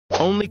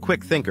Only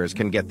quick thinkers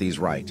can get these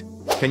right.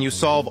 Can you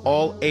solve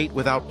all 8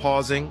 without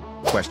pausing?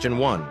 Question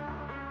 1.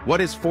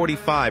 What is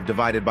 45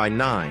 divided by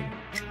 9?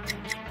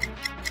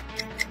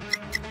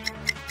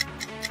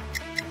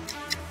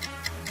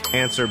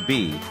 Answer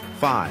B,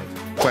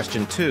 5.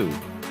 Question 2.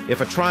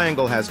 If a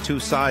triangle has 2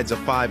 sides of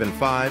 5 and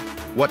 5,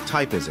 what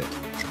type is it?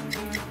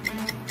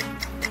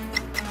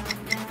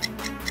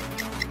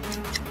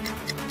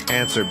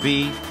 Answer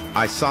B,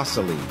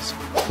 isosceles.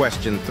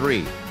 Question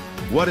 3.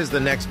 What is the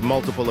next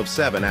multiple of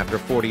 7 after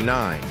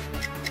 49?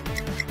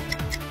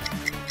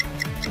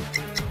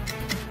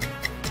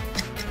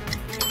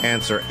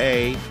 Answer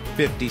A,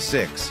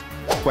 56.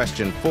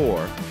 Question 4.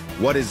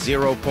 What is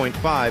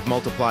 0.5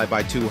 multiplied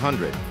by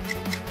 200?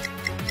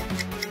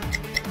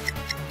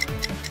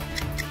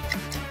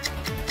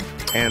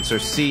 Answer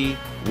C,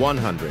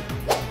 100.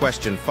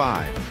 Question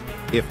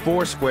 5. If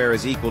 4 squared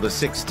is equal to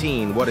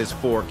 16, what is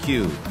 4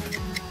 cubed?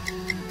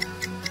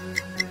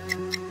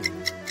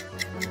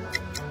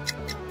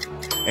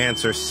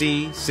 Answer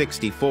C,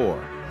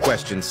 64.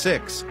 Question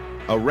 6.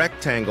 A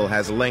rectangle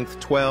has length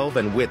 12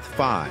 and width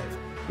 5.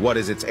 What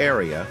is its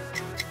area?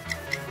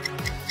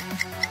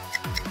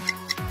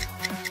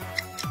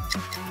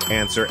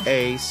 Answer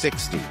A,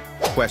 60.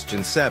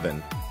 Question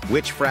 7.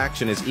 Which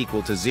fraction is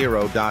equal to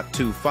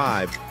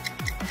 0.25?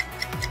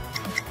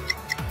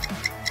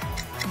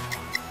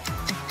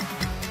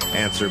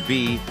 Answer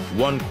B,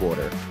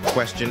 1/4.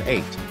 Question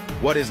 8.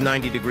 What is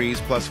 90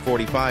 degrees plus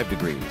 45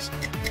 degrees?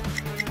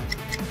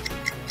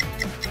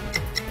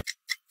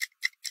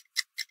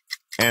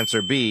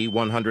 Answer B,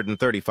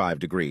 135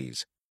 degrees.